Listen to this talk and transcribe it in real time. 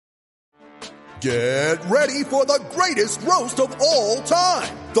Get ready for the greatest roast of all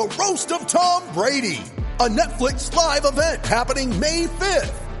time. The Roast of Tom Brady. A Netflix live event happening May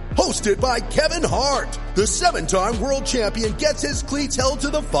 5th. Hosted by Kevin Hart. The 7-time world champion gets his cleats held to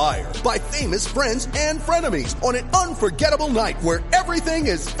the fire by famous friends and frenemies on an unforgettable night where everything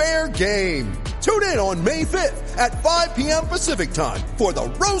is fair game. Tune in on May 5th at 5 p.m. Pacific time for the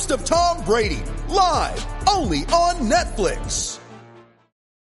Roast of Tom Brady. Live only on Netflix.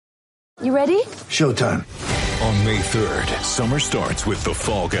 You ready? Showtime. On May 3rd, summer starts with The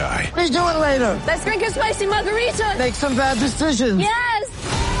Fall Guy. Let's do it later. Let's drink a spicy margarita. Make some bad decisions. Yes.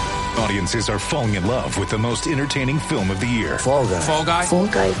 Audiences are falling in love with the most entertaining film of the year. Fall Guy. Fall Guy? Fall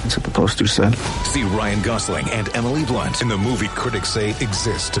Guy. That's what the poster said. See Ryan Gosling and Emily Blunt in the movie critics say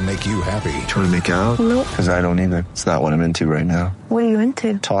exists to make you happy. Trying to make it out? Nope. Because I don't either. It's not what I'm into right now. What are you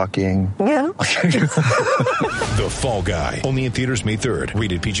into? Talking. Yeah. The Fall Guy. Only in theaters May 3rd.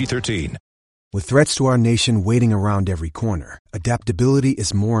 Rated PG-13. With threats to our nation waiting around every corner, adaptability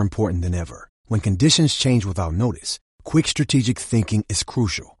is more important than ever. When conditions change without notice, quick strategic thinking is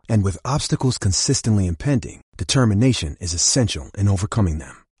crucial. And with obstacles consistently impending, determination is essential in overcoming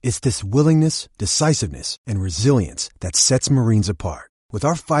them. It's this willingness, decisiveness, and resilience that sets Marines apart. With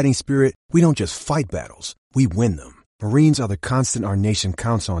our fighting spirit, we don't just fight battles, we win them. Marines are the constant our nation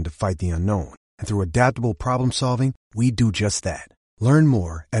counts on to fight the unknown. And through adaptable problem solving, we do just that. Learn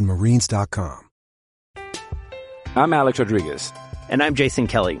more at marines.com. I'm Alex Rodriguez. And I'm Jason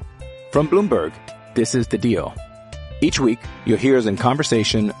Kelly. From Bloomberg, this is The Deal. Each week, you'll hear us in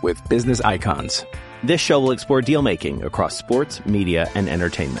conversation with business icons. This show will explore deal-making across sports, media, and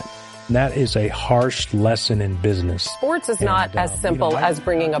entertainment. That is a harsh lesson in business. Sports is not as simple as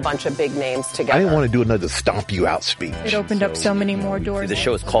bringing a bunch of big names together. I didn't want to do another stomp you out speech. It opened up so many more doors. The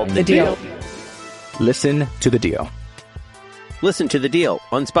show is called The Deal. Listen to The Deal. Listen to The Deal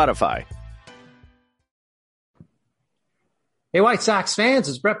on Spotify. Hey, White Sox fans,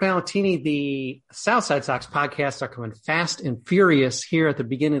 it's Brett Ballantini. The Southside Sox podcasts are coming fast and furious here at the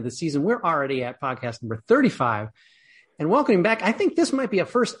beginning of the season. We're already at podcast number 35. And welcoming back, I think this might be a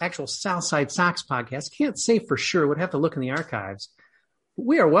first actual Southside Sox podcast. Can't say for sure. Would have to look in the archives.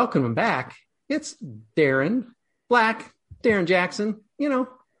 We are welcoming back. It's Darren Black, Darren Jackson,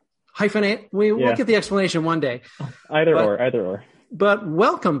 hyphenate. We'll get the explanation one day. Either or. But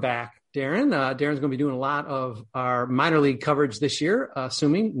welcome back, Darren. Darren's going to be doing a lot of our minor league coverage this year,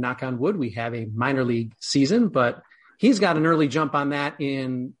 assuming, knock on wood, we have a minor league season. But he's got an early jump on that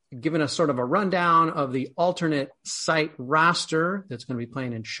in giving us sort of a rundown of the alternate site roster that's going to be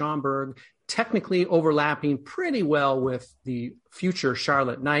playing in Schaumburg, technically overlapping pretty well with the future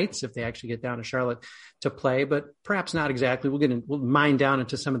Charlotte Knights if they actually get down to Charlotte to play, but perhaps not exactly. We'll mine down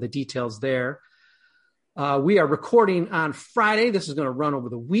into some of the details there. We are recording on Friday. This is going to run over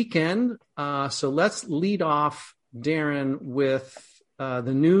the weekend. So let's lead off, Darren, with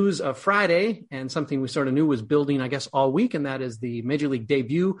the news of Friday and something we sort of knew was building, I guess, all week, and that is the Major League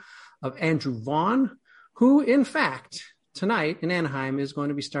debut of Andrew Vaughn, who, in fact, tonight in Anaheim is going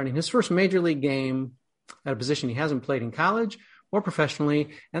to be starting his first Major League game at a position he hasn't played in college or professionally,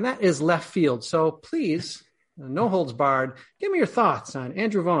 and that is left field. So please, no holds barred, give me your thoughts on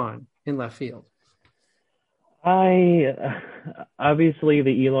Andrew Vaughn in left field. Obviously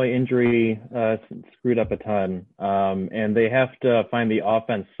the Eloy injury screwed up a ton, and they have to find the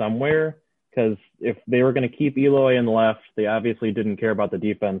offense somewhere, because if they were going to keep Eloy in left, they obviously didn't care about the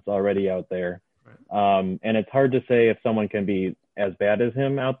defense already out there. And it's hard to say if someone can be as bad as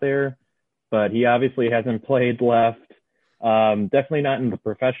him out there, but he obviously hasn't played left. Definitely not in the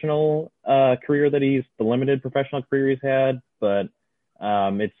professional career the limited professional career he's had, but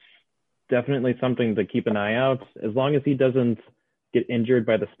it's definitely something to keep an eye out. As long as he doesn't get injured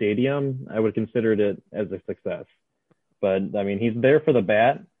by the stadium, I would consider it as a success. But I mean, he's there for the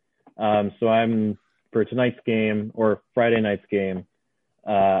bat. So I'm, for tonight's game or Friday night's game,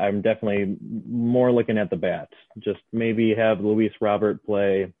 I'm definitely more looking at the bat. Just maybe have Luis Robert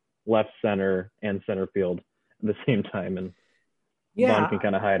play left center and center field at the same time, and Vaughn can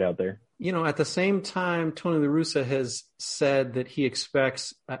kind of hide out there. At the same time, Tony La Russa has said that he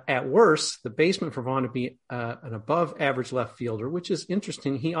expects, at worst, the basement for Vaughn to be an above-average left fielder, which is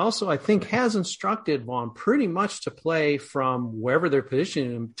interesting. He also, I think, has instructed Vaughn pretty much to play from wherever they're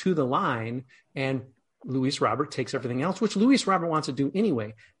positioning him to the line, and Luis Robert takes everything else, which Luis Robert wants to do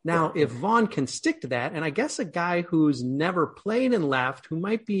anyway. Now, if Vaughn can stick to that, and I guess a guy who's never played in left, who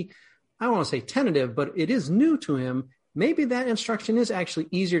might be, I don't want to say tentative, but it is new to him, maybe that instruction is actually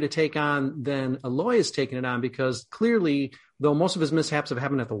easier to take on than Eloy is taking it on, because clearly, though most of his mishaps have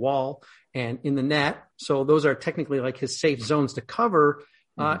happened at the wall and in the net, so those are technically like his safe zones to cover,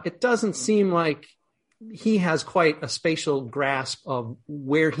 It doesn't seem like he has quite a spatial grasp of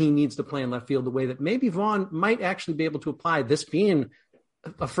where he needs to play in left field the way that maybe Vaughn might actually be able to apply, this being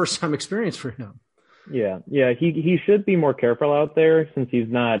a first-time experience for him. Yeah. He should be more careful out there since he's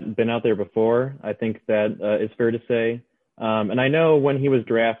not been out there before. I think that is fair to say. And I know when he was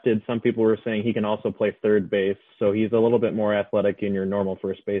drafted, some people were saying he can also play third base. So he's a little bit more athletic than your normal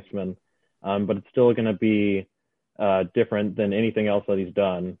first baseman. But it's still going to be different than anything else that he's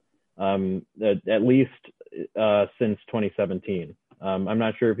done, at least since 2017. I'm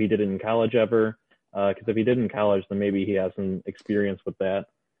not sure if he did it in college ever, because if he did in college, then maybe he has some experience with that.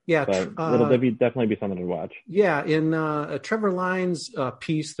 Yeah, but it'll definitely be something to watch. Yeah, in Trevor Lyons'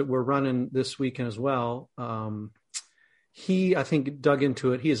 piece that we're running this weekend as well, he, I think, dug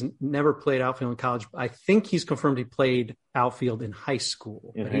into it. He has never played outfield in college. I think he's confirmed he played outfield in high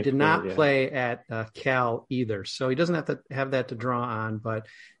school. But he did not play at Cal either. So he doesn't have to have that to draw on. But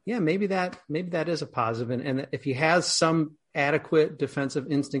yeah, maybe that is a positive. And if he has some adequate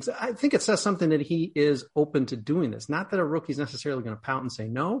defensive instincts, I think it says something that he is open to doing this. Not that a rookie's necessarily going to pout and say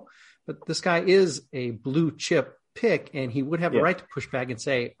no, but this guy is a blue chip pick, and he would have a right to push back and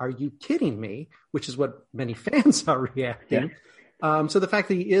say, "Are you kidding me?" Which is what many fans are reacting. Yeah. So the fact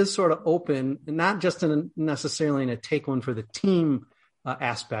that he is sort of open, not just necessarily in a take one for the team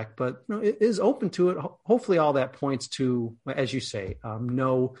aspect, but it is open to it. Hopefully, all that points to, as you say,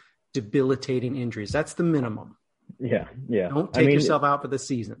 no debilitating injuries. That's the minimum. Yeah. Don't take yourself out for the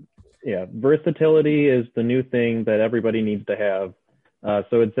season. Yeah, versatility is the new thing that everybody needs to have.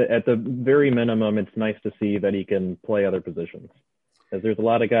 So it's at the very minimum, it's nice to see that he can play other positions, because there's a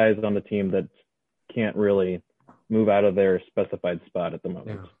lot of guys on the team that can't really move out of their specified spot at the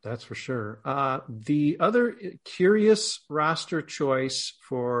moment. Yeah, that's for sure. The other curious roster choice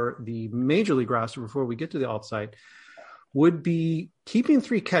for the Major League roster before we get to the alt site would be keeping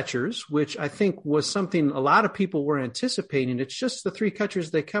three catchers, which I think was something a lot of people were anticipating. It's just the three catchers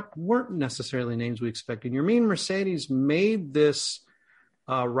they kept weren't necessarily names we expected. Yermin Mercedes made this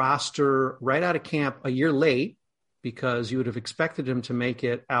roster right out of camp a year late, because you would have expected him to make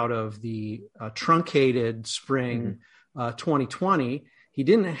it out of the truncated spring 2020. He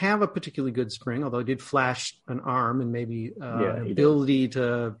didn't have a particularly good spring, although he did flash an arm and maybe ability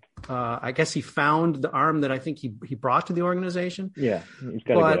to, I guess he found the arm that I think he brought to the organization. Yeah, he's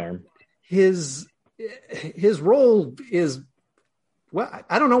got a good arm. His role is, well,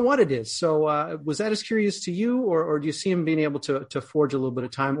 I don't know what it is. So was that as curious to you, or do you see him being able to forge a little bit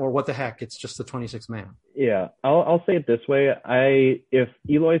of time, or what the heck, it's just the 26th man? Yeah, I'll say it this way. If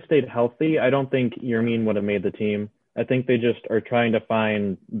Eloy stayed healthy, I don't think Yermin would have made the team. I think they just are trying to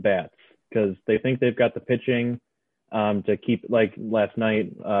find bats, because they think they've got the pitching to keep, like last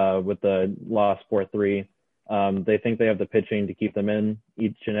night with the loss 4-3. They think they have the pitching to keep them in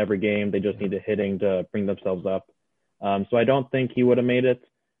each and every game. They just need the hitting to bring themselves up. So I don't think he would have made it.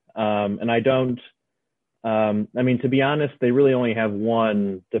 And I don't, to be honest, they really only have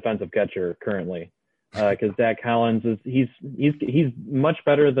one defensive catcher currently, because Zach Collins he's much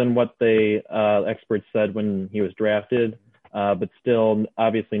better than what the experts said when he was drafted, but still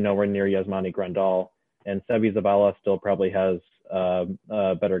obviously nowhere near Yasmani Grandal, and Seby Zavala still probably has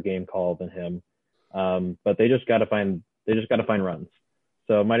a better game call than him. But they just got to find runs.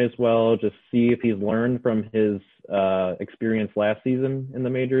 So might as well just see if he's learned from his experience last season in the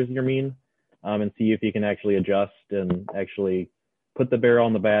majors, Yermin, and see if he can actually adjust and actually put the barrel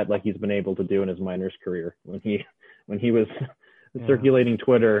on the bat like he's been able to do in his minors career when he was circulating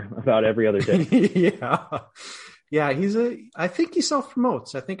Twitter about every other day. Yeah, I think he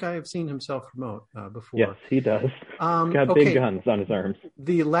self-promotes. I think I have seen him self-promote before. Yes, he does. He's got big guns on his arms.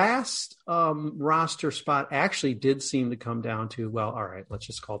 The last roster spot actually did seem to come down to, well, all right, let's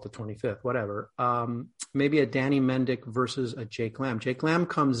just call it the 25th, whatever. Maybe a Danny Mendick versus a Jake Lamb. Jake Lamb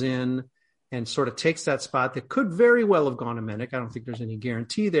comes in and sort of takes that spot that could very well have gone to Mendick. I don't think there's any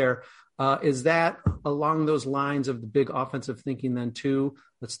guarantee there. Is that along those lines of the big offensive thinking then too?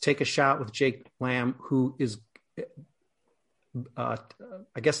 Let's take a shot with Jake Lamb, who is I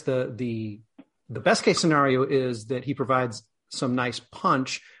guess the best case scenario is that he provides some nice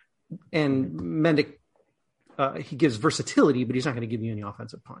punch, and Mendick he gives versatility, but he's not going to give you any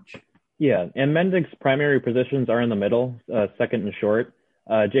offensive punch. Yeah, and Mendick's primary positions are in the middle, second and short.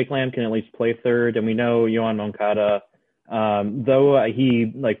 Jake Lamb can at least play third, and we know Yohan Moncada, though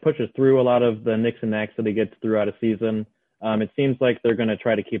he pushes through a lot of the nicks and knacks that he gets throughout a season. It seems like they're going to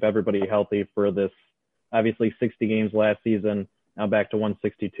try to keep everybody healthy for this. Obviously 60 games last season, now back to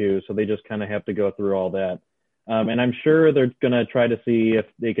 162. So they just kind of have to go through all that. And I'm sure they're going to try to see if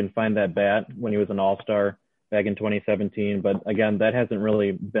they can find that bat when he was an all-star. back in 2017. But again, that hasn't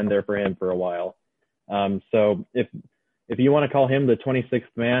really been there for him for a while. So if you want to call him the 26th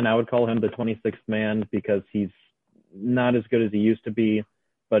man, I would call him the 26th man because he's not as good as he used to be.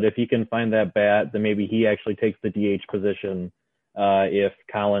 But if he can find that bat, then maybe he actually takes the DH position if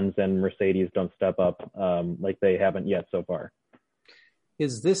Collins and Mercedes don't step up like they haven't yet so far.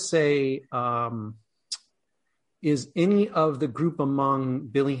 Is this is any of the group among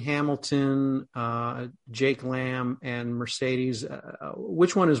Billy Hamilton, Jake Lamb, and Mercedes,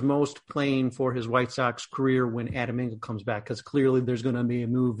 which one is most playing for his White Sox career when Adam Engel comes back? Because clearly there's going to be a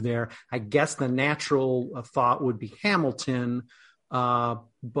move there. I guess the natural thought would be Hamilton,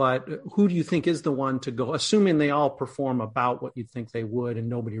 but who do you think is the one to go, assuming they all perform about what you think they would and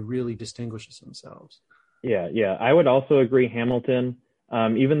nobody really distinguishes themselves? Yeah. I would also agree Hamilton.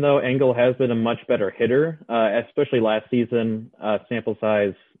 Even though Engel has been a much better hitter, especially last season, sample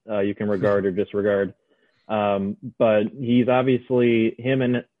size you can regard or disregard. But he's obviously him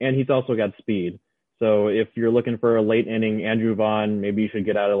and he's also got speed. So if you're looking for a late inning Andrew Vaughn, maybe you should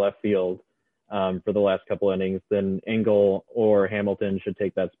get out of left field for the last couple innings, then Engel or Hamilton should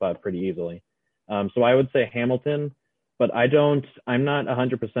take that spot pretty easily. So I would say Hamilton, but I'm not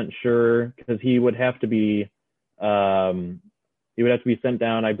 100% sure because he would have to be sent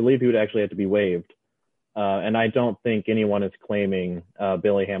down. I believe he would actually have to be waived. And I don't think anyone is claiming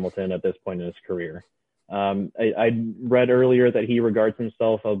Billy Hamilton at this point in his career. I read earlier that he regards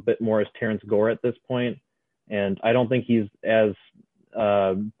himself a bit more as Terrence Gore at this point. And I don't think he's as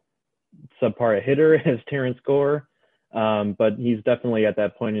subpar a hitter as Terrence Gore. But he's definitely at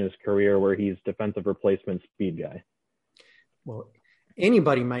that point in his career where he's defensive replacement speed guy. Well,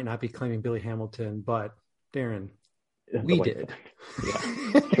 anybody might not be claiming Billy Hamilton, but Darren, we did.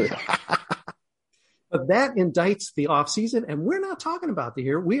 Yeah, true. But that indicts the offseason, and we're not talking about the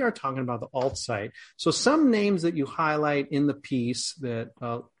year. We are talking about the alt site. So some names that you highlight in the piece that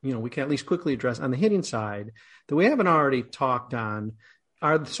we can at least quickly address on the hitting side that we haven't already talked on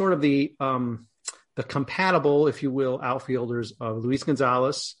are sort of the compatible, if you will, outfielders of Luis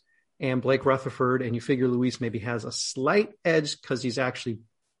Gonzalez and Blake Rutherford. And you figure Luis maybe has a slight edge because he's actually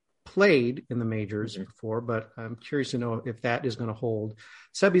played in the majors before, but I'm curious to know if that is going to hold.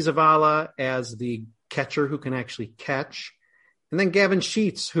 Sebi Zavala as the catcher who can actually catch. And then Gavin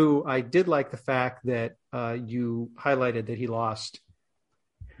Sheets, who I did like the fact that you highlighted that he lost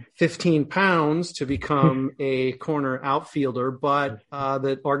 15 pounds to become a corner outfielder, but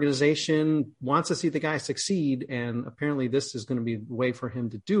the organization wants to see the guy succeed, and apparently this is going to be the way for him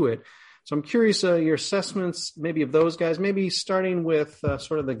to do it. So I'm curious your assessments maybe of those guys, maybe starting with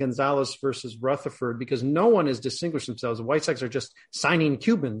sort of the Gonzalez versus Rutherford, because no one has distinguished themselves. The White Sox are just signing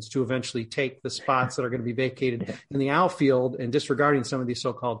Cubans to eventually take the spots that are going to be vacated in the outfield and disregarding some of these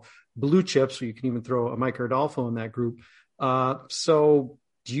so-called blue chips. So you can even throw a Mike Rodolfo in that group. So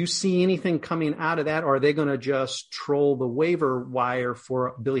do you see anything coming out of that, or are they going to just troll the waiver wire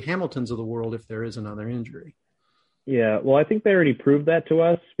for Billy Hamiltons of the world if there is another injury? Yeah, well, I think they already proved that to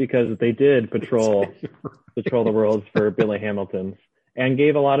us because they did patrol the world for Billy Hamilton's and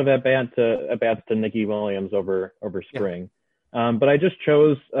gave a lot of at-bats to Nicky Williams over spring. Yeah. But I just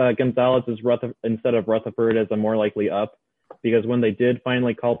chose Gonzalez instead of Rutherford as a more likely up because when they did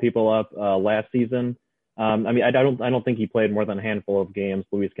finally call people up last season, I don't think he played more than a handful of games.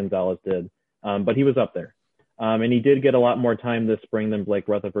 Luis Gonzalez did, but he was up there, and he did get a lot more time this spring than Blake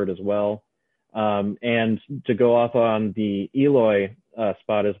Rutherford as well. And to go off on the Eloy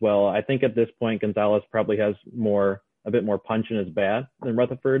spot as well, I think at this point Gonzalez probably has a bit more punch in his bat than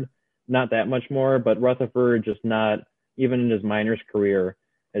Rutherford. Not that much more, but Rutherford just not, even in his minors career,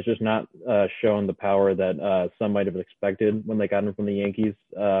 has just not shown the power that some might have expected when they got him from the Yankees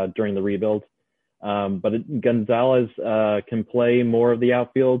during the rebuild. But Gonzalez can play more of the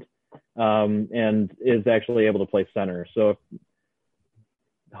outfield and is actually able to play center. So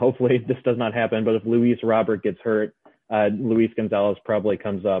hopefully this does not happen, but if Luis Robert gets hurt, Luis Gonzalez probably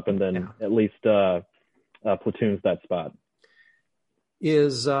comes up and then at least platoons that spot.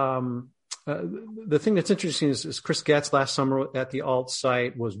 Is the thing that's interesting is Chris Getz last summer at the alt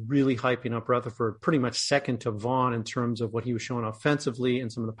site was really hyping up Rutherford, pretty much second to Vaughn in terms of what he was showing offensively and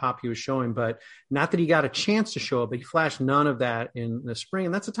some of the pop he was showing, but not that he got a chance to show it, but he flashed none of that in the spring.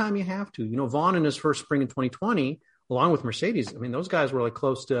 And that's the time you have to, Vaughn in his first spring in 2020, along with Mercedes, I mean, those guys were like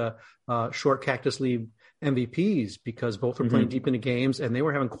close to short Cactus League MVPs because both were playing deep into games and they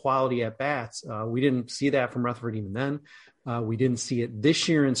were having quality at bats. We didn't see that from Rutherford even then. We didn't see it this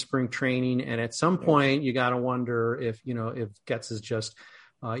year in spring training. And at some point you got to wonder if Getz is just,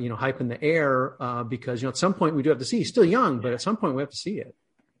 hype in the air because, at some point we do have to see, he's still young, but at some point we have to see it.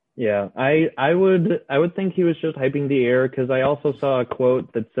 Yeah, I would think he was just hyping the air, because I also saw a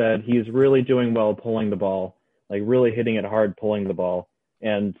quote that said he's really doing well pulling the ball, like really hitting it hard pulling the ball,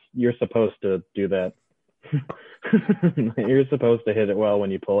 and you're supposed to do that. You're supposed to hit it well when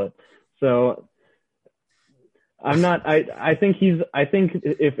you pull it. So I think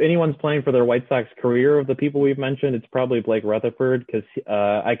if anyone's playing for their White Sox career of the people we've mentioned, it's probably Blake Rutherford, because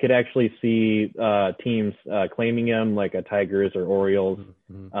I could actually see teams claiming him, like a Tigers or Orioles,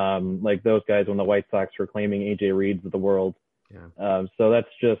 like those guys when the White Sox were claiming AJ Reeds of the world. Yeah. So that's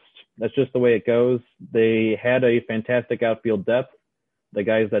just the way it goes. They had a fantastic outfield depth. The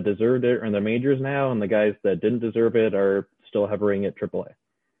guys that deserved it are in the majors now, and the guys that didn't deserve it are still hovering at AAA.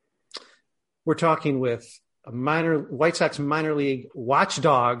 We're talking with White Sox minor league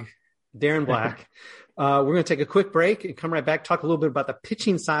watchdog, Darren Black. We're going to take a quick break and come right back, talk a little bit about the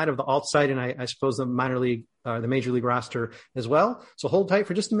pitching side of the alt side, and I suppose the major league roster as well. So hold tight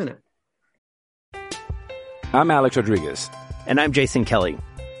for just a minute. I'm Alex Rodriguez. And I'm Jason Kelly.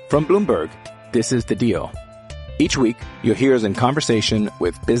 From Bloomberg, this is The Deal. Each week, you'll hear us in conversation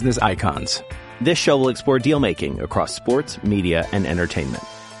with business icons. This show will explore deal-making across sports, media, and entertainment.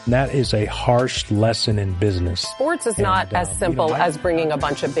 That is a harsh lesson in business. Sports is not as simple as bringing a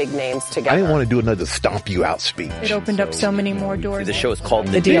bunch of big names together. I didn't want to do another stomp you out speech. It opened up so many more doors. The show is called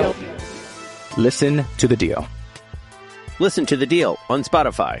The Deal. Listen to The Deal. Listen to The Deal on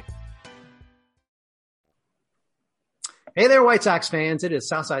Spotify. Hey there, White Sox fans. It is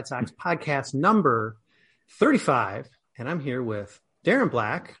Southside Sox podcast number 35, and I'm here with Darren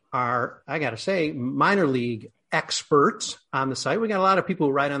Black, our, I got to say, minor league expert on the site. We got a lot of people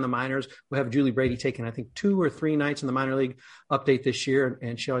who write on the minors. We have Julie Brady taking, I think, 2 or 3 nights in the minor league update this year,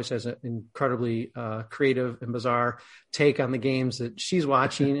 and she always has an incredibly creative and bizarre take on the games that she's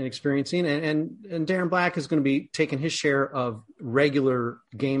watching and experiencing. And Darren Black is going to be taking his share of regular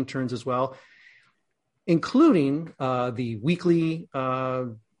game turns as well, including the weekly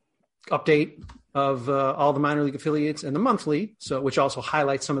update of all the minor league affiliates and the monthly, which also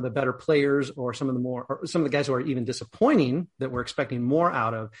highlights some of the better players or some of the guys who are even disappointing that we're expecting more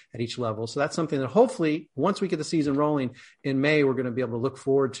out of at each level. So that's something that hopefully once we get the season rolling in May, we're going to be able to look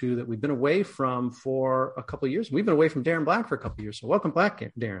forward to, that we've been away from for a couple of years. We've been away from Darren Black for a couple of years. So welcome back,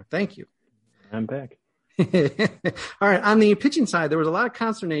 Darren. Thank you. I'm back. All right. On the pitching side, there was a lot of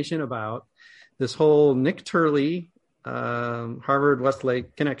consternation about this whole Nick Turley, Harvard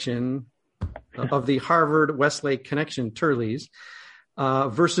Westlake connection of the Harvard Westlake connection Turleys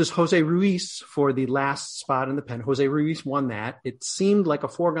versus Jose Ruiz for the last spot in the pen. Jose Ruiz won that. It seemed like a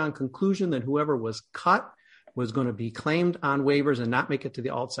foregone conclusion that whoever was cut was going to be claimed on waivers and not make it to the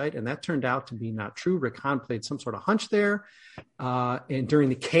alt site. And that turned out to be not true. Rick Hahn played some sort of hunch there. And during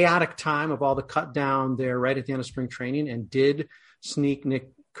the chaotic time of all the cut down there right at the end of spring training, and did sneak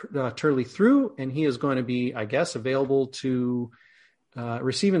Nick Turley through, and he is going to be, I guess, available to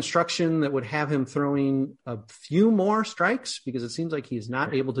receive instruction that would have him throwing a few more strikes, because it seems like he's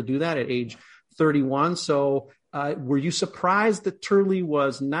not able to do that at age 31. So were you surprised that Turley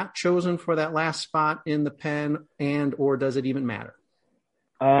was not chosen for that last spot in the pen, or does it even matter?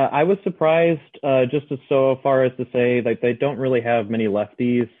 I was surprised just as so far as to say that they don't really have many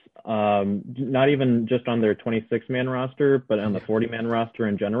lefties, not even just on their 26-man roster, but on the 40-man roster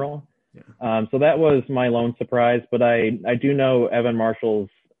in general. Yeah. So that was my lone surprise, but I do know Evan Marshall's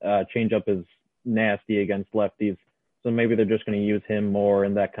changeup is nasty against lefties, so maybe they're just going to use him more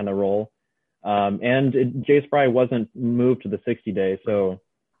in that kind of role. Jay Spry wasn't moved to the 60-day, so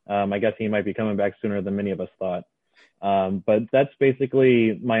I guess he might be coming back sooner than many of us thought. But that's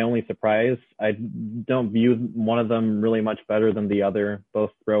basically my only surprise. I don't view one of them really much better than the other.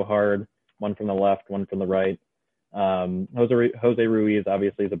 Both throw hard, one from the left, one from the right. Jose Ruiz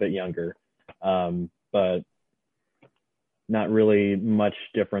obviously is a bit younger, but not really much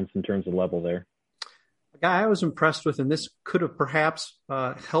difference in terms of level there. A guy I was impressed with, and this could have perhaps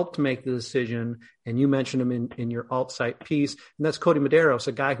helped make the decision, and you mentioned him in your alt site piece, and that's Cody Medeiros,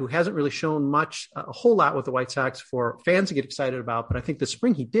 a guy who hasn't really shown much, a whole lot with the White Sox for fans to get excited about, but I think this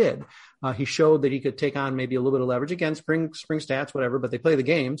spring he did. He showed that he could take on maybe a little bit of leverage. Again, spring stats, whatever, but they play the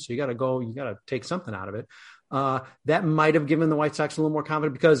game, so you got to take something out of it. That might have given the White Sox a little more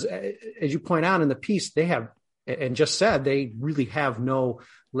confidence, because as you point out in the piece, they have, and just said, they really have no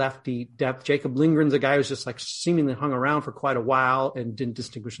lefty depth. Jacob Lindgren's a guy who's just like seemingly hung around for quite a while and didn't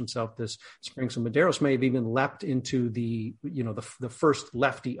distinguish himself this spring. So Medeiros may have even leapt into the first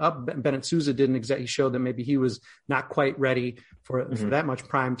lefty up. Bennett Sousa didn't exactly show that maybe he was not quite ready for that much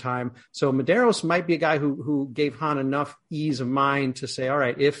prime time. So Medeiros might be a guy who gave Hahn enough ease of mind to say, all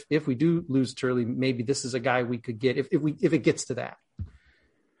right, if we do lose Turley, maybe this is a guy we could get if it gets to that.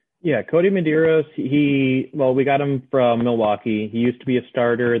 Yeah, Cody Medeiros, we got him from Milwaukee. He used to be a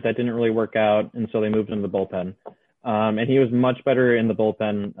starter. That didn't really work out, and so they moved him to the bullpen. And he was much better in the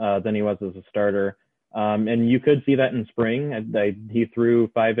bullpen than he was as a starter. And you could see that in spring. He threw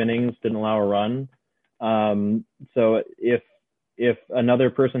 5 innings, didn't allow a run. So if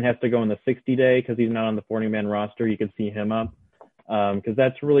another person has to go in the 60-day because he's not on the 40-man roster, you could see him up. Because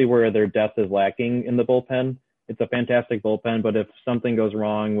that's really where their depth is lacking in the bullpen. It's a fantastic bullpen, but if something goes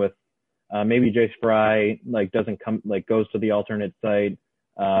wrong with maybe Jace Fry, goes to the alternate site,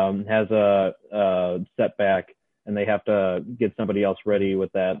 has a setback, and they have to get somebody else ready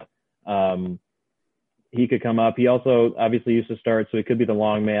with that, he could come up. He also obviously used to start, so he could be the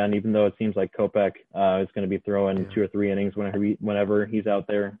long man, even though it seems like Kopech is going to be throwing 2 or 3 innings whenever he's out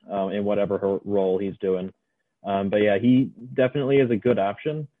there in whatever role he's doing. But yeah, he definitely is a good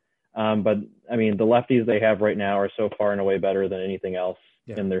option. But I mean, the lefties they have right now are so far and away better than anything else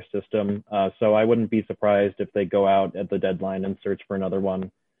in their system. So I wouldn't be surprised if they go out at the deadline and search for another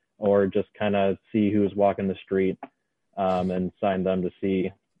one, or just kind of see who's walking the street and sign them to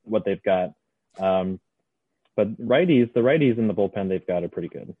see what they've got. But the righties in the bullpen they've got are pretty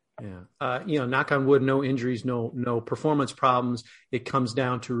good. Yeah. Knock on wood, no injuries, no performance problems. It comes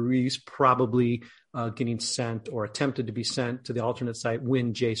down to Ruiz probably getting sent or attempted to be sent to the alternate site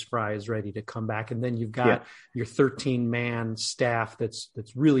when Jace Fry is ready to come back. And then you've got your 13-man staff that's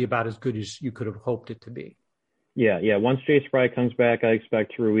really about as good as you could have hoped it to be. Yeah. Once Jace Fry comes back, I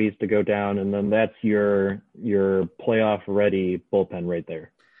expect Ruiz to go down, and then that's your playoff-ready bullpen right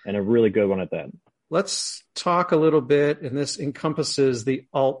there, and a really good one at that. Let's talk a little bit, and this encompasses the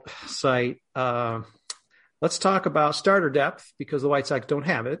alt site. Let's talk about starter depth because the White Sox don't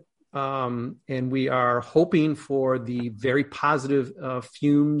have it. And we are hoping for the very positive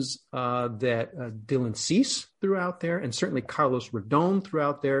fumes that Dylan Cease threw out there, and certainly Carlos Rodon threw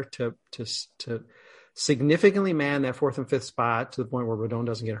out there to significantly man that 4th and 5th spot to the point where Rodon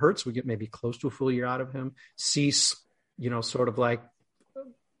doesn't get hurt. So we get maybe close to a full year out of him. Cease, sort of like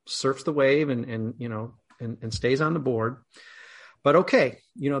surfs the wave and stays on the board. But okay,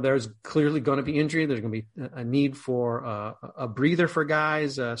 there's clearly going to be injury. There's going to be a need for a breather for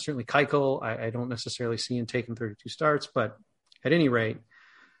guys. Certainly Keuchel, I don't necessarily see him taking 32 starts, but at any rate,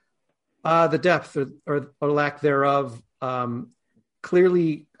 the depth or lack thereof,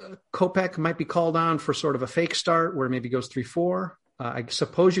 clearly Kopech might be called on for sort of a fake start where maybe goes 3-4. I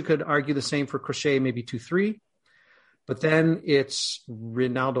suppose you could argue the same for Crochet, maybe 2-3. But then it's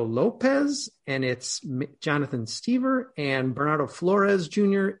Reynaldo Lopez and it's Jonathan Stever, and Bernardo Flores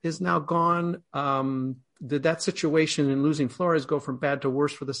Jr. is now gone. Did that situation in losing Flores go from bad to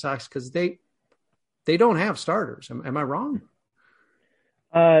worse for the Sox? Because they don't have starters. Am I wrong?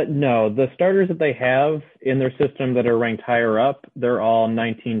 No, the starters that they have in their system that are ranked higher up, they're all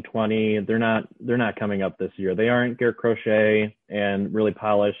 19, 20. They're not coming up this year. They aren't Garrett Crochet and really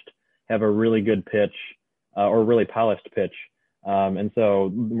polished, have a really good pitch. Or really polished pitch. And so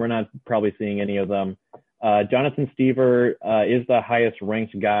we're not probably seeing any of them. Jonathan Stever is the highest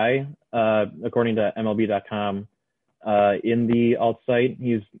ranked guy, according to MLB.com, in the alt site.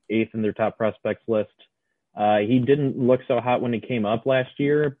 He's 8th in their top prospects list. He didn't look so hot when he came up last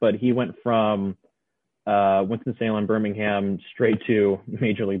year, but he went from Winston-Salem, Birmingham, straight to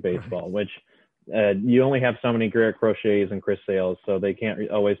Major League Baseball, which you only have so many Garrett Crochets and Chris Sales, so they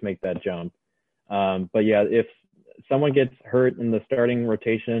can't always make that jump. But yeah, if someone gets hurt in the starting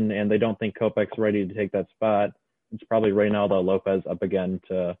rotation and they don't think Kopech's ready to take that spot, it's probably Reynaldo Lopez up again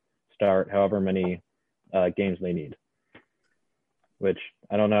to start however many games they need. Which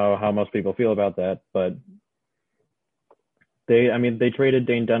I don't know how most people feel about that, but they traded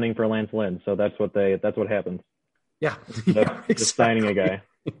Dane Dunning for Lance Lynn, so that's what happens. Yeah, exactly. Just signing a guy.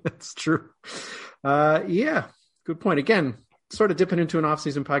 That's true. Yeah, good point. Again, sort of dipping into an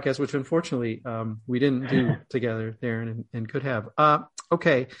off-season podcast, which unfortunately we didn't do together, Darren, and could have.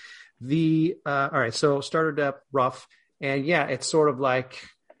 Okay. All right. So starter depth, rough. And yeah, it's sort of like,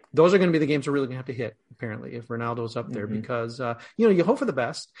 those are going to be the games we're really going to have to hit, apparently, if Ronaldo's up there, because, you hope for the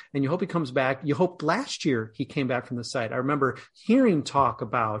best and you hope he comes back. You hope last year he came back from the site. I remember hearing talk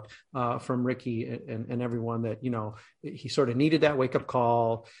about from Ricky and everyone that, he sort of needed that wake up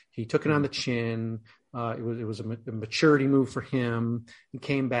call. He took it on the chin. It was a maturity move for him. He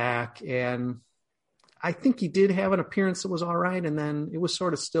came back, and I think he did have an appearance that was all right. And then it was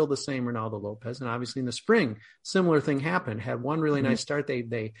sort of still the same Reynaldo Lopez. And obviously in the spring, similar thing happened. Had one really nice start.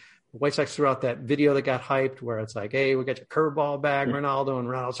 The White Sox threw out that video that got hyped where it's like, hey, we got your curveball back, Reynaldo, and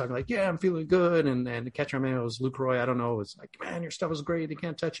Ronaldo's talking like, yeah, I'm feeling good. And the catcher, man, it was Luke Roy. I don't know. It was like, man, your stuff was great. They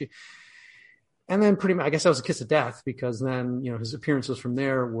can't touch you. And then pretty much, I guess that was a kiss of death, because then, his appearances from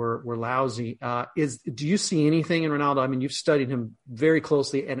there were lousy. Do you see anything in Ronaldo? I mean, you've studied him very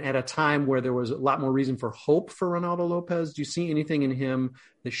closely, and at a time where there was a lot more reason for hope for Ronaldo Lopez, do you see anything in him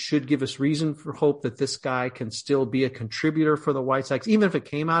that should give us reason for hope that this guy can still be a contributor for the White Sox, even if it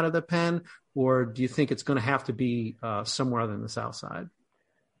came out of the pen? Or do you think it's going to have to be somewhere other than the South Side?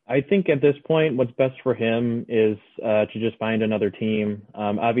 I think at this point, what's best for him is to just find another team.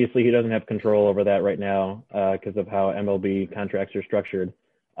 Obviously, he doesn't have control over that right now because of how MLB contracts are structured.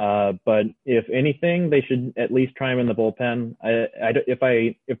 But if anything, they should at least try him in the bullpen.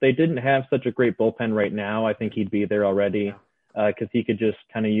 If they didn't have such a great bullpen right now, I think he'd be there already because he could just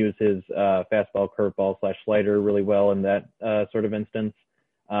kind of use his fastball, curveball / slider really well in that sort of instance.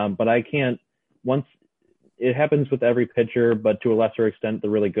 But I can't once. It happens with every pitcher, but to a lesser extent, the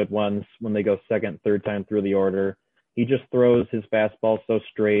really good ones, when they go second, third time through the order, he just throws his fastball so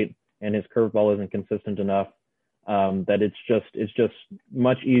straight and his curveball isn't consistent enough that it's just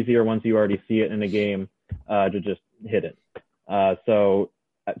much easier once you already see it in a game to just hit it. So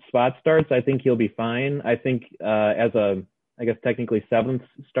at spot starts, I think he'll be fine. I think as I guess technically seventh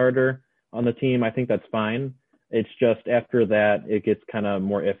starter on the team, I think that's fine. It's just after that, it gets kind of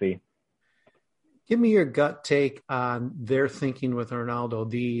more iffy. Give me your gut take on their thinking with Ronaldo.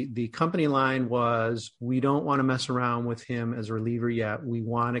 The company line was, we don't want to mess around with him as a reliever yet. We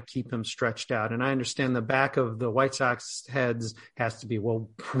want to keep him stretched out. And I understand the back of the White Sox heads has to be, well,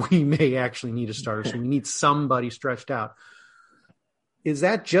 we may actually need a starter, so we need somebody stretched out. Is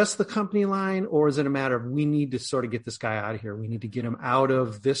that just the company line, or is it a matter of we need to sort of get this guy out of here? We need to get him out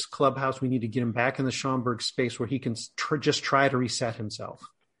of this clubhouse. We need to get him back in the Schaumburg space where he can just try to reset himself.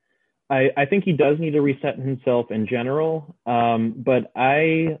 I think he does need to reset himself in general. So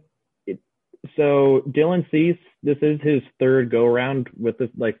Dylan Cease, this is his third go around with the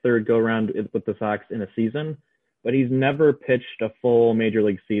Sox in a season, but he's never pitched a full major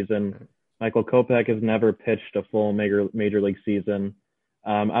league season. Michael Kopech has never pitched a full major league season.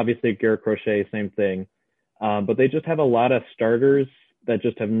 Obviously Garrett Crochet, same thing. But they just have a lot of starters that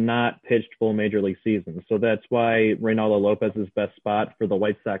just have not pitched full major league seasons. So that's why Reynaldo Lopez's best spot for the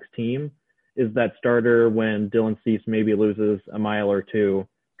White Sox team is that starter when Dylan Cease maybe loses a mile or two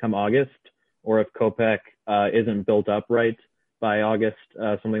come August, or if Kopech isn't built up right by August,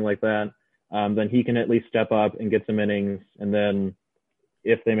 something like that, then he can at least step up and get some innings. And then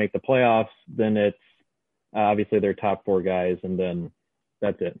if they make the playoffs, then it's obviously their top four guys, and then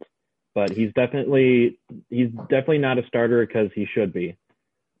that's it. But he's definitely not a starter because he should be.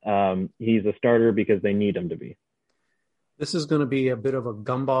 He's a starter because they need him to be. This is going to be a bit of a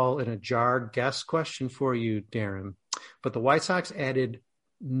gumball in a jar guess question for you, Darren. But the White Sox added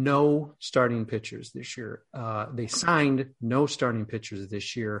no starting pitchers this year. They signed no starting pitchers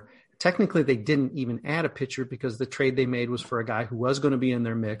this year. Technically, they didn't even add a pitcher because the trade they made was for a guy who was going to be in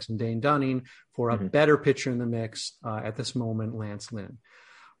their mix, and Dane Dunning, for a better pitcher in the mix at this moment, Lance Lynn.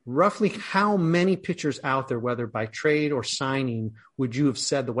 Roughly how many pitchers out there, whether by trade or signing, would you have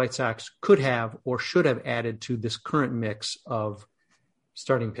said the White Sox could have or should have added to this current mix of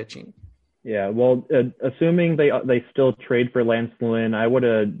starting pitching? Yeah, well, assuming they still trade for Lance Lynn, I would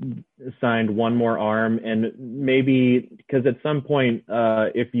have signed one more arm, and maybe because at some point,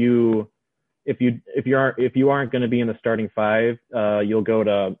 if you aren't going to be in the starting five, you'll go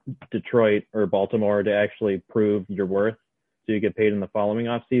to Detroit or Baltimore to actually prove your worth, so you get paid in the following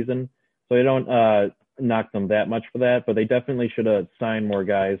off season. So I don't knock them that much for that, but they definitely should have signed more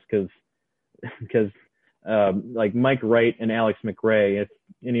guys because like Mike Wright and Alex McRae, if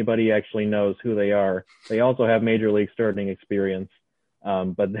anybody actually knows who they are, they also have major league starting experience.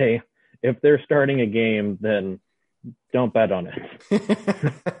 But if they're starting a game, then don't bet on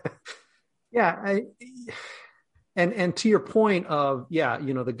it. Yeah. And to your point of,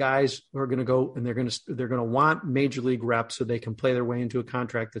 the guys who are going to go and they're going to want major league reps so they can play their way into a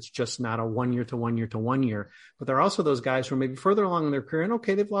contract that's just not a 1 year to 1 year to 1 year. But there are also those guys who are maybe further along in their career and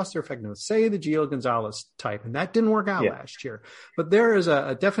okay, they've lost their effectiveness. Say the Gio Gonzalez type, and that didn't work out last year. But there is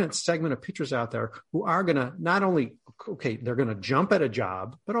a definite segment of pitchers out there who are going to not only, they're going to jump at a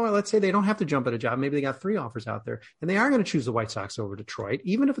job, but let's say they don't have to jump at a job. Maybe they got 3 offers out there and they are going to choose the White Sox over Detroit,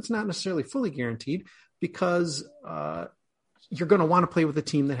 even if it's not necessarily fully guaranteed, because you're going to want to play with a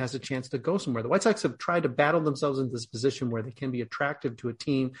team that has a chance to go somewhere. The White Sox have tried to battle themselves into this position where they can be attractive to a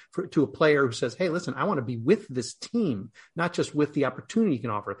team, to a player who says, hey, listen, I want to be with this team, not just with the opportunity you can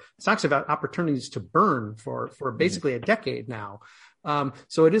offer. The Sox have opportunities to burn for basically a decade now.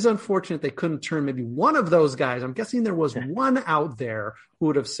 So it is unfortunate they couldn't turn maybe one of those guys. I'm guessing there was one out there who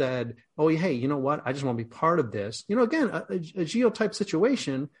would have said, oh, hey, you know what? I just want to be part of this. Again, a Gio type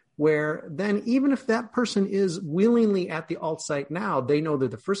situation, where then even if that person is willingly at the alt site now, they know they're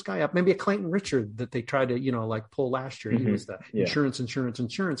the first guy up. Maybe a Clayton Richard that they tried to, pull last year. He was the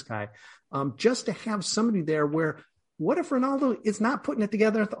insurance guy. Just to have somebody there where, what if Ronaldo is not putting it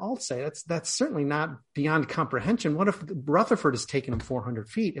together at the alt site? That's certainly not beyond comprehension. What if Rutherford is taking him 400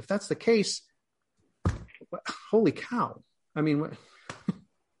 feet? If that's the case, holy cow. I mean, what?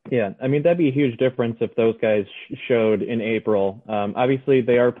 Yeah, I mean, that'd be a huge difference if those guys showed in April. Obviously,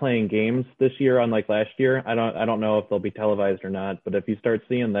 they are playing games this year, unlike last year. I don't know if they'll be televised or not, but if you start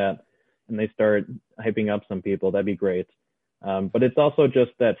seeing that and they start hyping up some people, that'd be great. But it's also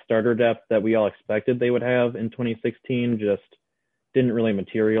just that starter depth that we all expected they would have in 2016 just didn't really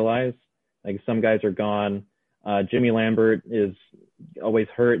materialize. Like, some guys are gone. Jimmy Lambert is always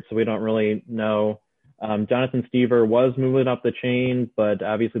hurt, so we don't really know. Jonathan Stever was moving up the chain, but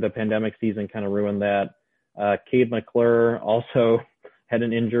obviously the pandemic season kind of ruined that. Cade McClure also had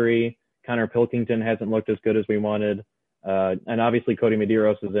an injury. Connor Pilkington hasn't looked as good as we wanted. And obviously Cody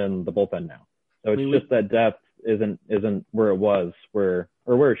Medeiros is in the bullpen now. So it's just that depth isn't where it was, where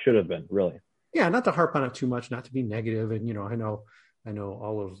it should have been, really. Yeah, not to harp on it too much, not to be negative. And, I know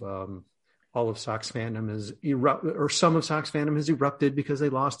all of Sox fandom some of Sox fandom has erupted because they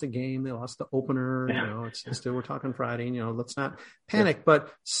lost a game. They lost the opener. It's still, we're talking Friday, let's not panic. Yeah.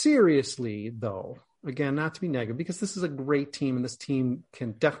 But seriously, though, again, not to be negative, because this is a great team and this team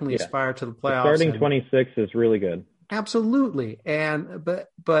can definitely aspire to the playoffs. Starting 26 is really good. Absolutely. And, but,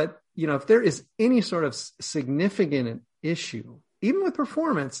 if there is any sort of significant issue, even with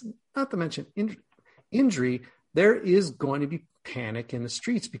performance, not to mention injury, there is going to be panic in the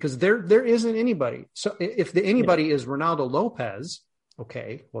streets because there isn't anybody. So if the anybody is Ronaldo Lopez,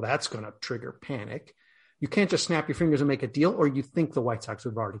 okay, well, that's going to trigger panic. You can't just snap your fingers and make a deal, or you think the White Sox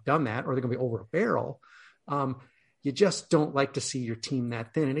have already done that, or they're going to be over a barrel. You just don't like to see your team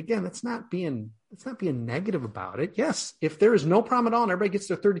that thin. And again, that's not being negative about it. Yes, if there is no problem at all and everybody gets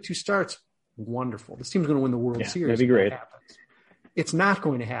their 32 starts, wonderful. This team's going to win the World Series. That'd be great. It's not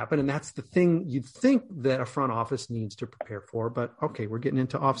going to happen, and that's the thing you'd think that a front office needs to prepare for. But okay, we're getting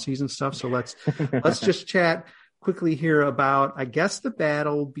into off-season stuff, so let's just chat quickly here about, I guess, the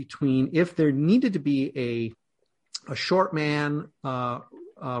battle between, if there needed to be a short man,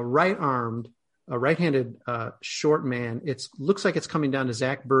 right-handed short man. It looks like it's coming down to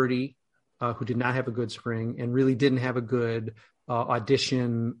Zach Birdie, who did not have a good spring and really didn't have a good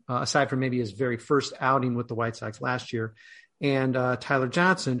audition, aside from maybe his very first outing with the White Sox last year. And Tyler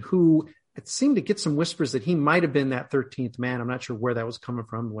Johnson, who it seemed to get some whispers that he might have been that 13th man. I'm not sure where that was coming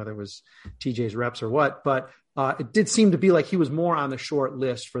from, whether it was TJ's reps or what, but it did seem to be like he was more on the short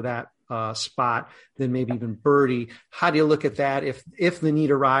list for that spot than maybe even Birdie. How do you look at that if the need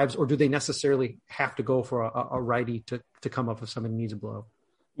arrives, or do they necessarily have to go for a righty to come up if somebody needs a blow?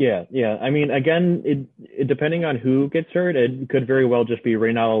 Yeah. I mean, again, it depending on who gets hurt, it could very well just be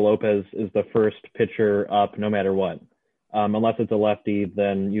Reynaldo Lopez is the first pitcher up no matter what. Unless it's a lefty,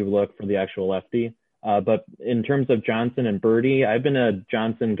 then you look for the actual lefty. But in terms of Johnson and Birdie, I've been a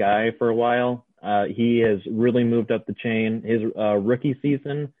Johnson guy for a while. He has really moved up the chain. His rookie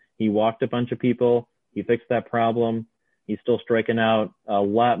season, he walked a bunch of people. He fixed that problem. He's still striking out a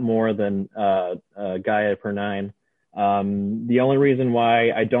lot more than a guy per nine. The only reason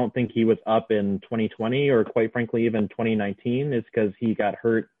why I don't think he was up in 2020 or quite frankly even 2019 is because he got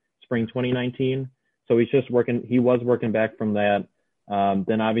hurt spring 2019. So he was working back from that.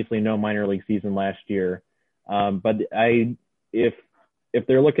 Then obviously no minor league season last year. But if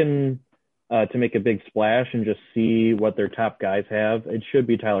they're looking to make a big splash and just see what their top guys have, it should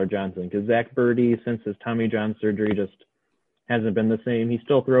be Tyler Johnson, because Zach Birdie, since his Tommy John surgery, just hasn't been the same. He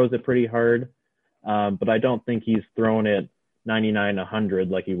still throws it pretty hard, but I don't think he's thrown it 99, 100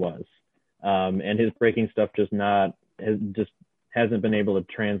 like he was. And his breaking stuff just hasn't been able to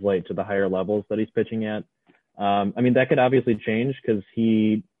translate to the higher levels that he's pitching at. I mean, that could obviously change because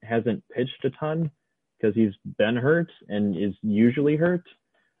he hasn't pitched a ton because he's been hurt and is usually hurt.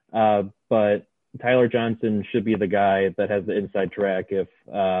 But Tyler Johnson should be the guy that has the inside track if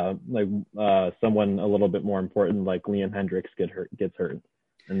someone a little bit more important like Liam Hendricks gets hurt.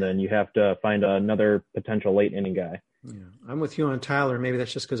 And then you have to find another potential late inning guy. Yeah, I'm with you on Tyler. Maybe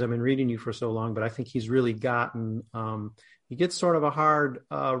that's just because I've been reading you for so long, but I think he's really gotten he gets sort of a hard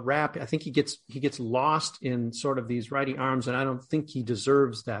rap. I think he gets lost in sort of these righty arms, and I don't think he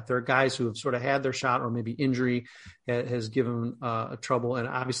deserves that. There are guys who have sort of had their shot, or maybe injury has given trouble. And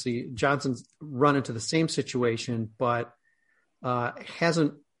obviously Johnson's run into the same situation, but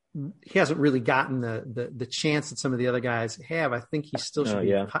hasn't he hasn't really gotten the chance that some of the other guys have. I think he still should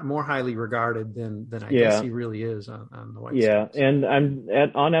be more highly regarded than I guess he really is on the White Sox. Yeah, and I'm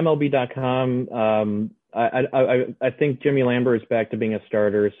on MLB.com. I think Jimmy Lambert is back to being a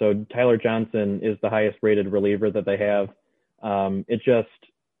starter. So Tyler Johnson is the highest rated reliever that they have.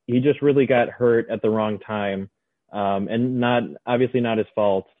 He just really got hurt at the wrong time. And obviously not his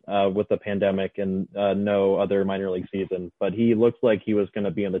fault with the pandemic and no other minor league season, but he looks like he was going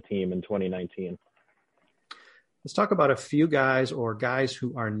to be on the team in 2019. Let's talk about a few guys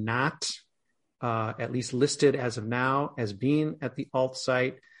who are not at least listed as of now as being at the alt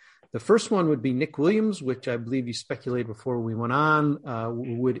site. The first one would be Nick Williams, which I believe you speculated before we went on,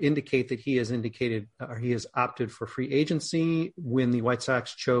 would indicate that he has opted for free agency when the White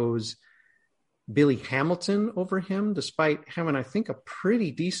Sox chose Billy Hamilton over him, despite having, I think, a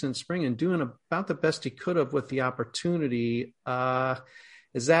pretty decent spring and doing about the best he could have with the opportunity.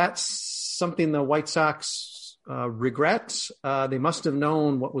 Is that something the White Sox regret? They must have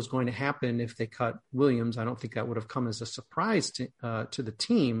known what was going to happen if they cut Williams. I don't think that would have come as a surprise to the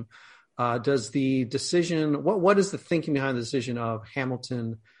team. Does the decision, what is the thinking behind the decision of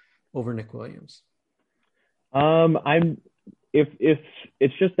Hamilton over Nick Williams? If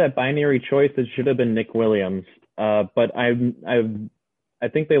it's just that binary choice, it should have been Nick Williams. But I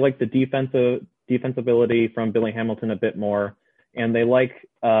think they like the defensibility from Billy Hamilton a bit more, and they like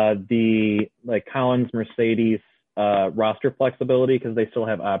the Collins, Mercedes roster flexibility because they still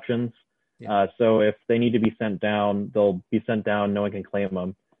have options. Yeah. So if they need to be sent down, they'll be sent down. No one can claim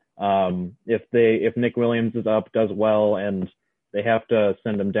them. If Nick Williams is up, does well, and they have to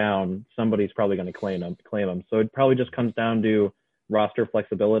send him down, somebody's probably going to claim him. So it probably just comes down to roster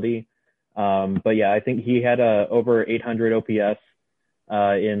flexibility. But yeah, I think he had over 800 OPS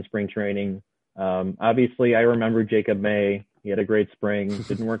in spring training. Obviously, I remember Jacob May. He had a great spring,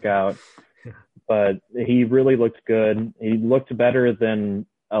 didn't work out, but he really looked good. He looked better than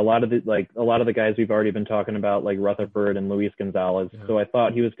a lot of the guys we've already been talking about, like Rutherford and Luis Gonzalez. Yeah. So I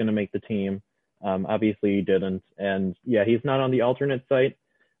thought he was going to make the team. Obviously he didn't. And yeah, he's not on the alternate site.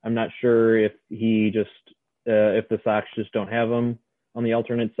 I'm not sure if if the Sox just don't have him on the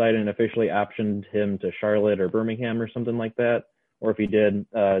alternate site and officially optioned him to Charlotte or Birmingham or something like that, or if he did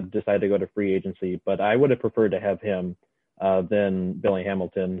decide to go to free agency. But I would have preferred to have him than Billy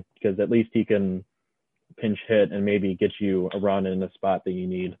Hamilton, because at least he can pinch hit and maybe get you a run in a spot that you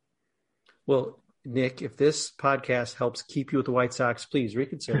need. Well, Nick, if this podcast helps keep you with the White Sox, please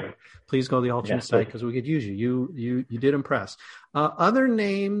reconsider. Please go to the alternate site because we could use you. You did impress. Other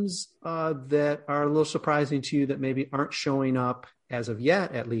names that are a little surprising to you that maybe aren't showing up as of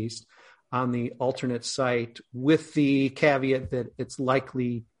yet, at least on the alternate site, with the caveat that it's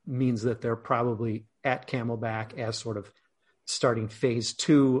likely means that they're probably at Camelback as sort of starting phase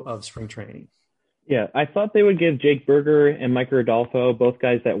 2 of spring training. Yeah, I thought they would give Jake Berger and Mike Rodolfo, both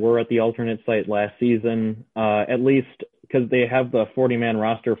guys that were at the alternate site last season, at least because they have the 40-man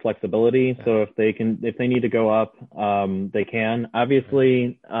roster flexibility. So if they need to go up, they can.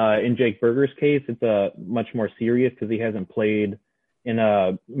 Obviously, in Jake Berger's case, it's a much more serious because he hasn't played in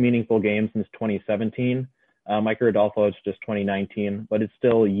a meaningful game since 2017. Mike Rodolfo, it's just 2019, but it's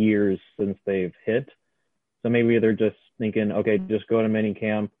still years since they've hit. So maybe they're just thinking, okay, just go to mini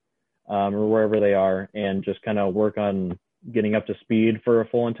camp. Or wherever they are, and just kind of work on getting up to speed for a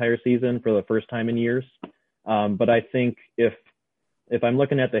full entire season for the first time in years. But I think if I'm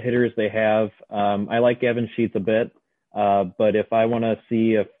looking at the hitters they have, I like Gavin Sheets a bit. But if I want to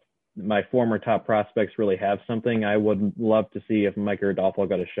see if my former top prospects really have something, I would love to see if Mike Rodolfo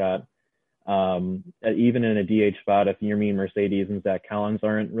got a shot. Even in a DH spot, if Yermin Mercedes and Zach Collins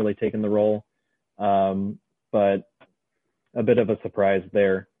aren't really taking the role. But a bit of a surprise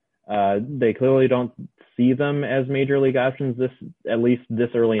there. They clearly don't see them as major league options at least this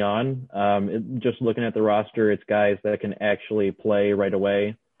early on. Just looking at the roster, it's guys that can actually play right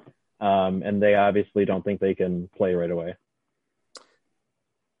away. And they obviously don't think they can play right away.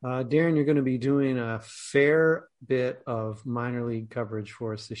 Darren, you're going to be doing a fair bit of minor league coverage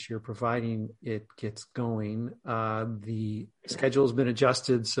for us this year, providing it gets going. The schedule has been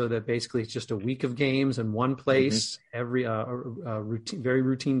adjusted so that basically it's just a week of games in one place, every very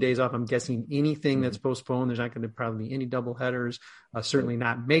routine days off. I'm guessing anything that's postponed, there's not going to probably be any double headers, certainly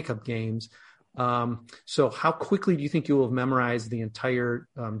not makeup games. So how quickly do you think you will have memorized the entire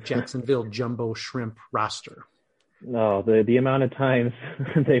Jacksonville Jumbo Shrimp roster? No, the amount of times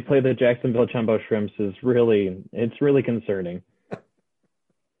they play the Jacksonville Jumbo Shrimps is really concerning.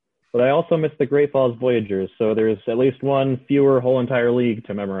 But I also miss the Great Falls Voyagers, so there's at least one fewer whole entire league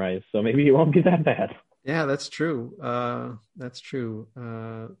to memorize. So maybe it won't be that bad. Yeah, that's true.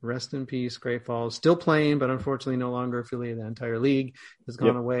 Rest in peace, Great Falls. Still playing, but unfortunately no longer affiliated. The entire league has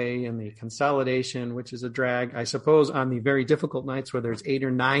gone away in the consolidation, which is a drag, I suppose, on the very difficult nights where there's 8 or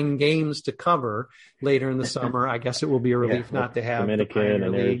 9 games to cover later in the summer. I guess it will be a relief not to have Dominican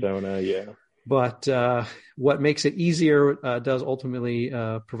and Arizona. Yeah. But what makes it easier does ultimately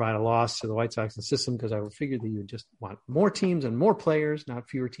provide a loss to the White Sox and system, because I would figure that you would just want more teams and more players, not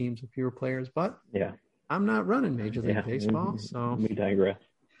fewer teams and fewer players. But I'm not running Major League Baseball, so we digress.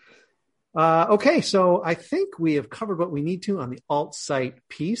 Okay, so I think we have covered what we need to on the alt site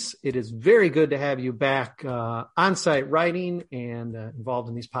piece. It is very good to have you back on site writing and involved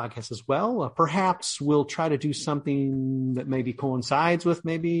in these podcasts as well. Perhaps we'll try to do something that maybe coincides with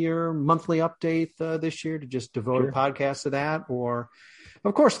maybe your monthly update this year, to just devote a podcast to that, or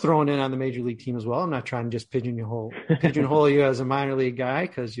of course throwing in on the Major League team as well. I'm not trying to just pigeonhole you as a minor league guy,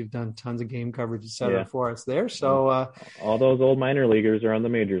 because you've done tons of game coverage, et cetera, for us there. So all those old minor leaguers are on the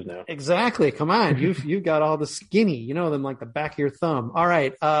majors now. Exactly. Come on. You've got all the skinny, you know them like the back of your thumb. All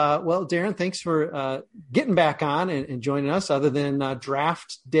right. Well, Darren, thanks for getting back on and joining us, other than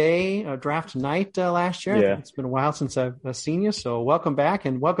draft night last year. I think it's been a while since I've seen you. So welcome back,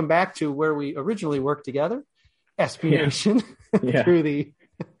 and welcome back to where we originally worked together, SB Nation, through the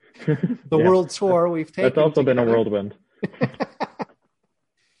world tour we've taken. That's also been a whirlwind.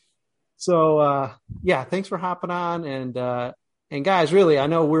 So thanks for hopping on, and guys, really, I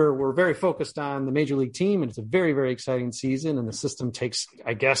know we're very focused on the Major League team, and it's a very, very exciting season, and the system takes,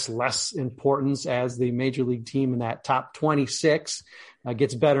 I guess, less importance as the Major League team in that top 26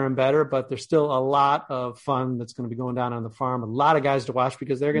 gets better and better, but there's still a lot of fun that's going to be going down on the farm, a lot of guys to watch,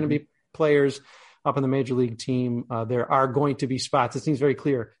 because they're going to be players up in the Major League team. There are going to be spots. It seems very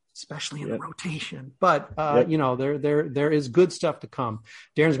clear, especially in the rotation. But, there is good stuff to come.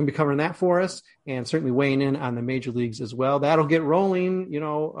 Darren's going to be covering that for us, and certainly weighing in on the major leagues as well. That'll get rolling,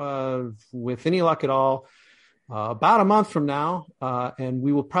 with any luck at all, about a month from now. And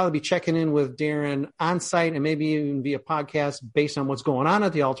we will probably be checking in with Darren on site, and maybe even via podcast, based on what's going on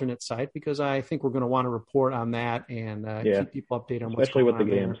at the alternate site, because I think we're going to want to report on that and keep people updated on what's going on, especially with the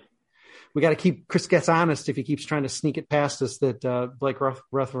games. We got to keep Chris Getz honest if he keeps trying to sneak it past us that Blake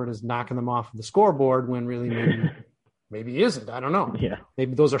Rutherford is knocking them off the scoreboard, when really maybe he isn't. I don't know. Yeah.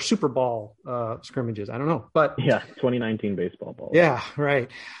 Maybe those are Super Bowl scrimmages. I don't know. But 2019 baseball ball. Yeah,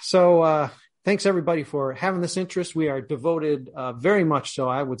 right. So thanks everybody for having this interest. We are devoted very much so,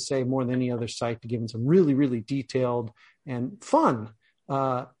 I would say, more than any other site, to giving some really, really detailed and fun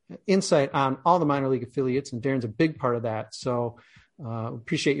insight on all the minor league affiliates, and Darren's a big part of that. So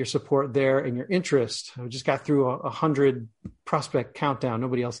appreciate your support there and your interest. I just got through 100 prospect countdown.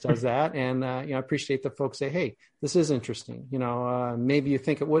 Nobody else does that. And, I appreciate the folks say, hey, this is interesting. Maybe you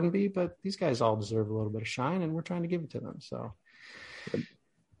think it wouldn't be, but these guys all deserve a little bit of shine, and we're trying to give it to them. So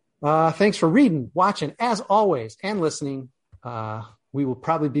thanks for reading, watching, as always, and listening. We will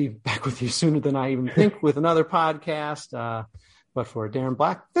probably be back with you sooner than I even think with another podcast. But for Darren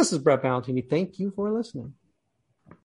Black, this is Brett Valentini. Thank you for listening.